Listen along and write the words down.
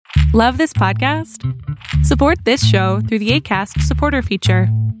Love this podcast? Support this show through the Acast supporter feature.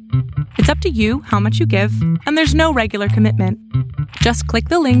 It's up to you how much you give, and there's no regular commitment. Just click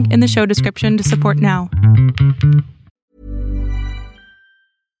the link in the show description to support now.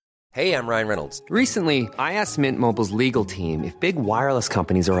 Hey, I'm Ryan Reynolds. Recently, I asked Mint Mobile's legal team if big wireless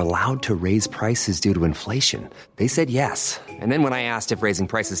companies are allowed to raise prices due to inflation. They said yes. And then when I asked if raising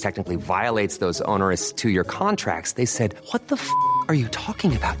prices technically violates those onerous two-year contracts, they said, "What the f*** are you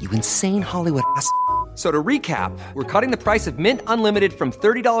talking about, you insane Hollywood ass?" So to recap, we're cutting the price of Mint Unlimited from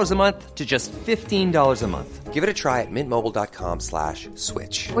 $30 a month to just $15 a month. Give it a try at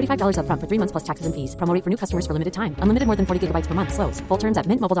mintmobile.com/switch. $45 up front for 3 months plus taxes and fees. Promo rate for new customers for limited time. Unlimited more than 40 gigabytes per month. Slows full terms at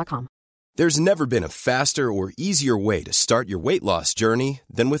mintmobile.com. There's never been a faster or easier way to start your weight loss journey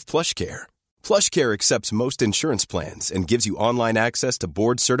than with PlushCare. PlushCare accepts most insurance plans and gives you online access to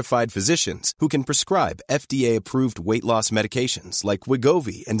board-certified physicians who can prescribe FDA-approved weight loss medications like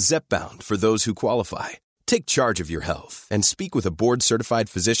Wegovy and Zepbound for those who qualify. Take charge of your health and speak with a board-certified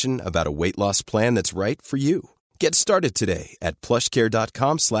physician about a weight loss plan that's right for you. Get started today at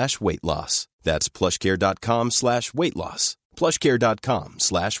plushcare.com/weight loss. That's plushcare.com/weight-loss.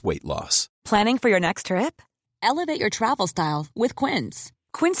 plushcare.com/weight-loss. Planning for your next trip? Elevate your travel style with Quince.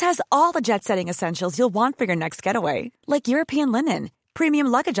 Quince has all the jet-setting essentials you'll want for your next getaway, like European linen, premium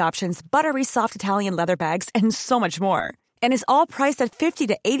luggage options, buttery soft Italian leather bags, and so much more. And is all priced at 50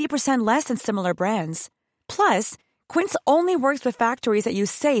 to 80% less than similar brands. Plus, Quince only works with factories that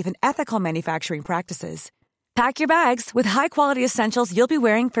use safe and ethical manufacturing practices. Pack your bags with high-quality essentials you'll be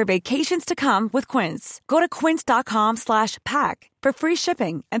wearing for vacations to come with Quince. Go to quince.com/pack for free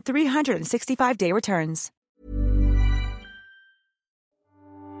shipping and 365-day returns.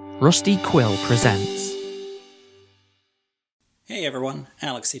 Rusty Quill presents. Hey everyone,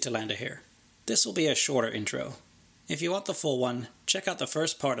 Alex Italanda here. This will be a shorter intro. If you want the full one, check out the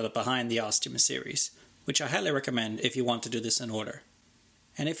first part of the Behind the Ostium series, which I highly recommend if you want to do this in order.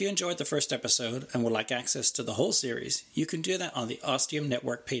 And if you enjoyed the first episode and would like access to the whole series, you can do that on the Ostium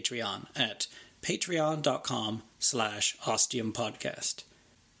Network Patreon at patreon.com/ostiumpodcast.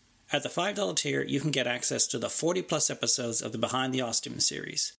 At the $5 tier, you can get access to the 40-plus episodes of the Behind the Ostium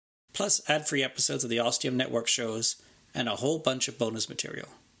series, plus ad-free episodes of the Ostium Network shows, and a whole bunch of bonus material.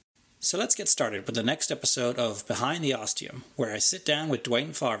 So let's get started with the next episode of Behind the Ostium, where I sit down with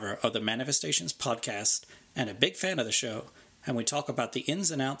Dwayne Farver of the Manifestations podcast and a big fan of the show, and we talk about the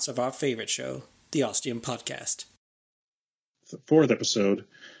ins and outs of our favorite show, the Ostium podcast. The fourth episode,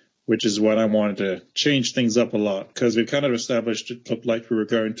 which is when I wanted to change things up a lot, because we kind of established it looked like we were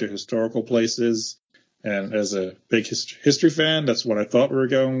going to historical places. And as a big history fan, that's what I thought we were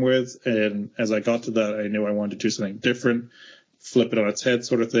going with. And as I got to that, I knew I wanted to do something different, flip it on its head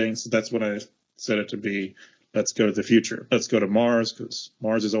sort of thing. So that's when I set it to be, let's go to the future. Let's go to Mars, because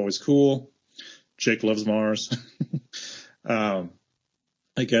Mars is always cool. Jake loves Mars. Again,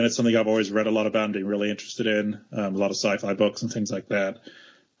 it's something I've always read a lot about and been really interested in, a lot of sci-fi books and things like that.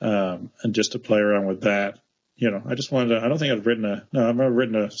 And just to play around with that, I just wanted to, I don't think I've never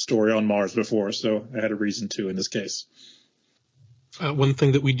written a story on Mars before, so I had a reason to in this case. One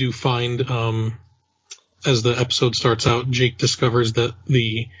thing that we do find, as the episode starts out, Jake discovers that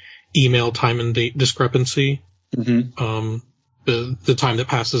the email time and date discrepancy, the time that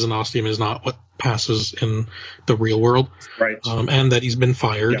passes in Ostium is not what passes in the real world. Right. And that he's been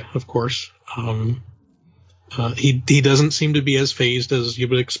fired, of course. He doesn't seem to be as phased as you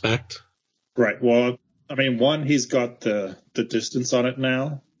would expect. Right. Well, I mean, one, he's got the distance on it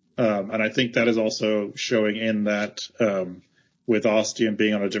now. And I think that is also showing in that with Ostium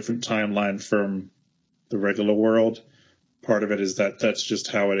being on a different timeline from the regular world, part of it is that that's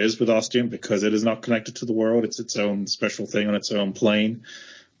just how it is with Ostium because it is not connected to the world. It's its own special thing on its own plane.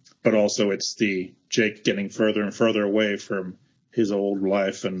 But also it's the Jake getting further and further away from his old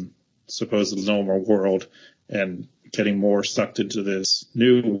life and supposed normal world and getting more sucked into this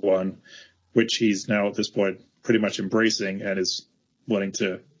new one, which he's now at this point pretty much embracing and is wanting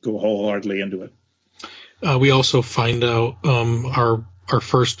to go wholeheartedly into it. We also find out our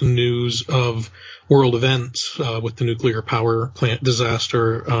first news of world events with the nuclear power plant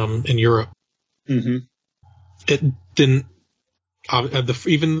disaster in Europe. Mm-hmm. It didn't.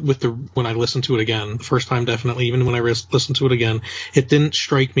 Even with when I listened to it again, the first time definitely, even when I listened to it again, it didn't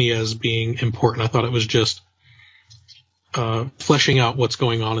strike me as being important. I thought it was just fleshing out what's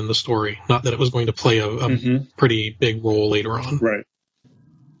going on in the story, not that it was going to play a pretty big role later on. Right.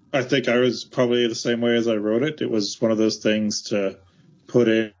 I think I was probably the same way as I wrote it. It was one of those things to put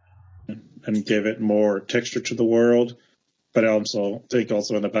in and give it more texture to the world. But I also think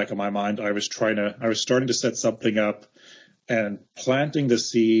in the back of my mind, I was starting to set something up and planting the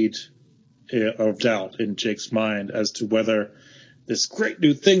seed of doubt in Jake's mind as to whether this great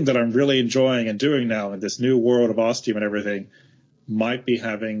new thing that I'm really enjoying and doing now in this new world of Ostium and everything might be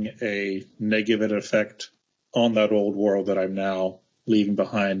having a negative effect on that old world that I'm now leaving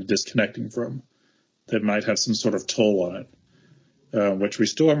behind, disconnecting from, that might have some sort of toll on it, which we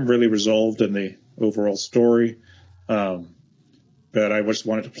still haven't really resolved in the overall story. But I just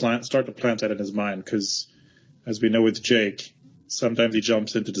wanted to start to plant that in his mind, because as we know with Jake, sometimes he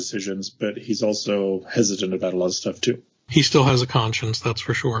jumps into decisions, but he's also hesitant about a lot of stuff too. He still has a conscience, that's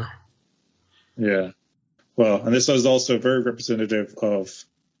for sure. Yeah. Well, and this is also very representative of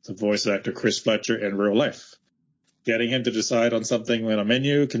the voice actor Chris Fletcher in real life. Getting him to decide on something on a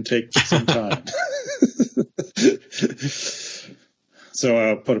menu can take some time. So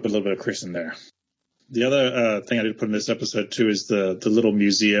I'll put up a little bit of Chris in there. The other thing I did put in this episode, too, is the little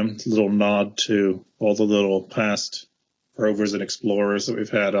museum, little nod to all the little past rovers and explorers that we've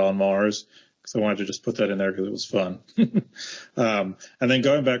had on Mars. So I wanted to just put that in there because it was fun. And then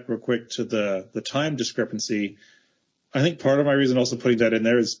going back real quick to the time discrepancy, I think part of my reason also putting that in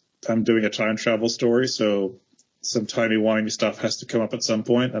there is I'm doing a time travel story, so some timey-wimey stuff has to come up at some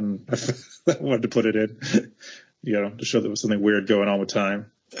point, and I wanted to put it in, to show there was something weird going on with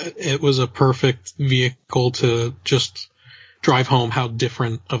time. It was a perfect vehicle to just drive home how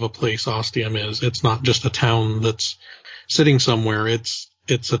different of a place Ostium is. It's not just a town that's sitting somewhere. It's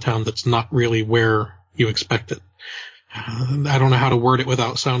a town that's not really where you expect it. I don't know how to word it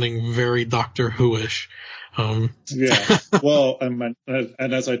without sounding very Doctor Who-ish. Yeah. Well, and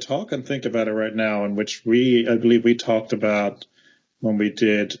as I talk and think about it right now, in which I believe we talked about when we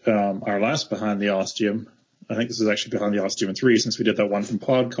did our last Behind the Ostium. I think this is actually Behind the Ostium 3, since we did that one from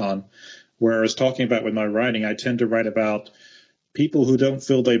PodCon, where I was talking about with my writing, I tend to write about people who don't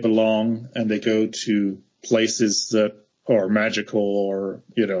feel they belong, and they go to places that are magical or,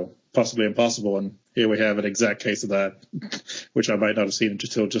 possibly impossible. And here we have an exact case of that, which I might not have seen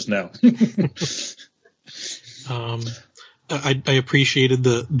until just now. I appreciated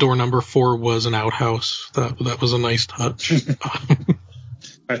the door number 4 was an outhouse. That was a nice touch.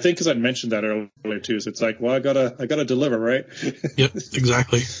 I think because I mentioned that earlier too, so it's like, well, I gotta deliver, right? Yep,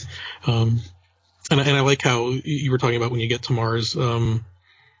 exactly. And I like how you were talking about when you get to Mars.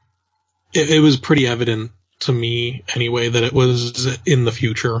 It was pretty evident to me anyway that it was in the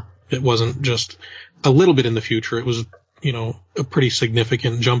future. It wasn't just a little bit in the future. It was, a pretty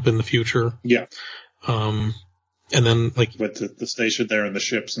significant jump in the future. Yeah. And then with the station there and the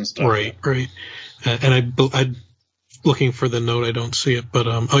ships and stuff. Right. And I looking for the note, I don't see it, but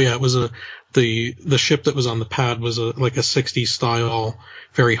it was the ship that was on the pad was a 60s style,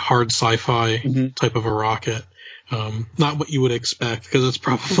 very hard sci-fi type of a rocket. Not what you would expect, because it's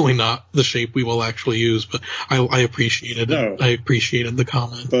probably not the shape we will actually use, but I appreciated it. No. I appreciated the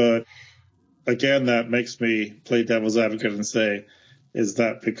comment. But again, that makes me play devil's advocate and say, is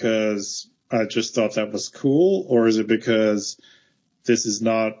that because I just thought that was cool, or is it because this is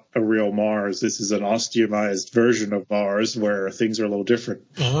not a real Mars? This is an ostiumized version of Mars where things are a little different.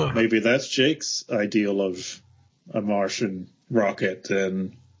 Maybe that's Jake's ideal of a Martian rocket,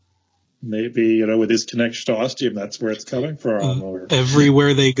 and maybe, with his connection to Ostium, that's where it's coming from. Or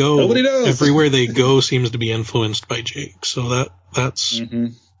everywhere they go, nobody knows. Everywhere they go seems to be influenced by Jake. So that's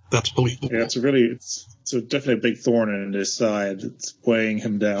believable. Yeah, it's definitely a big thorn in his side. It's weighing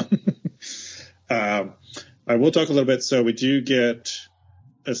him down. I will talk a little bit. So we do get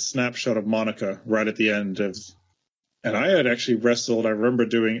a snapshot of Monica right at the end and I had actually wrestled. I remember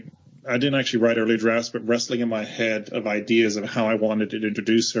I didn't actually write early drafts, but wrestling in my head of ideas of how I wanted to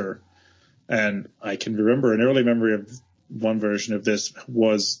introduce her. And I can remember an early memory of one version of this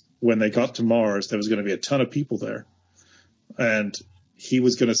was when they got to Mars, there was going to be a ton of people there. And he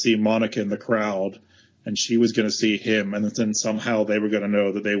was going to see Monica in the crowd, and she was going to see him, and then somehow they were going to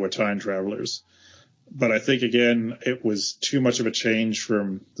know that they were time travelers. But I think, again, it was too much of a change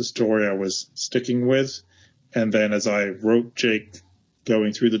from the story I was sticking with. And then as I wrote Jake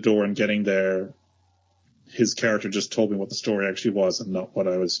going through the door and getting there, his character just told me what the story actually was and not what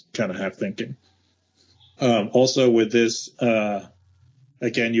I was kind of half thinking. Also with this,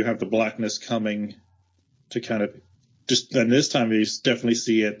 again, you have the blackness coming to kind of just, and this time you definitely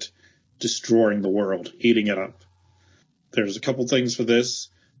see it destroying the world, eating it up. There's a couple things for this.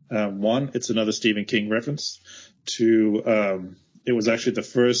 One, it's another Stephen King reference. Two, it was actually the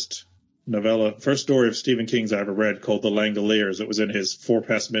first story of Stephen King's I ever read called The Langoliers. It was in his 4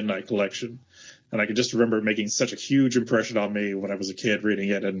 Past Midnight collection. And I can just remember it making such a huge impression on me when I was a kid reading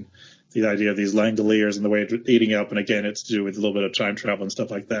it, and the idea of these Langoliers and the way it's eating up. And again, it's to do with a little bit of time travel and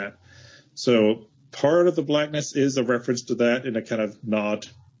stuff like that. So part of the blackness is a reference to that in a kind of nod.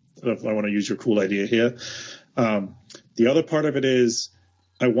 I want to use your cool idea here. The other part of it is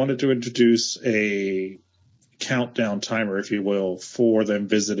I wanted to introduce a countdown timer, if you will, for them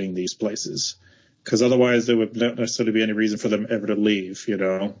visiting these places. Because otherwise there would not necessarily be any reason for them ever to leave, you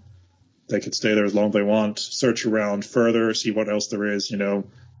know. They could stay there as long as they want, search around further, see what else there is, you know,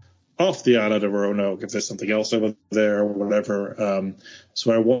 off the island of Roanoke, if there's something else over there or whatever.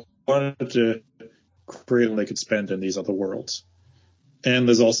 So I wanted to create what they could spend in these other worlds. And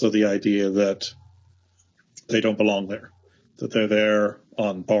there's also the idea that they don't belong there, that they're there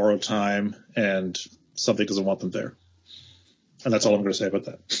on borrowed time and something doesn't want them there. And that's all I'm going to say about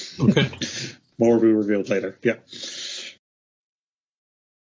that. Okay. More will be revealed later. Yeah.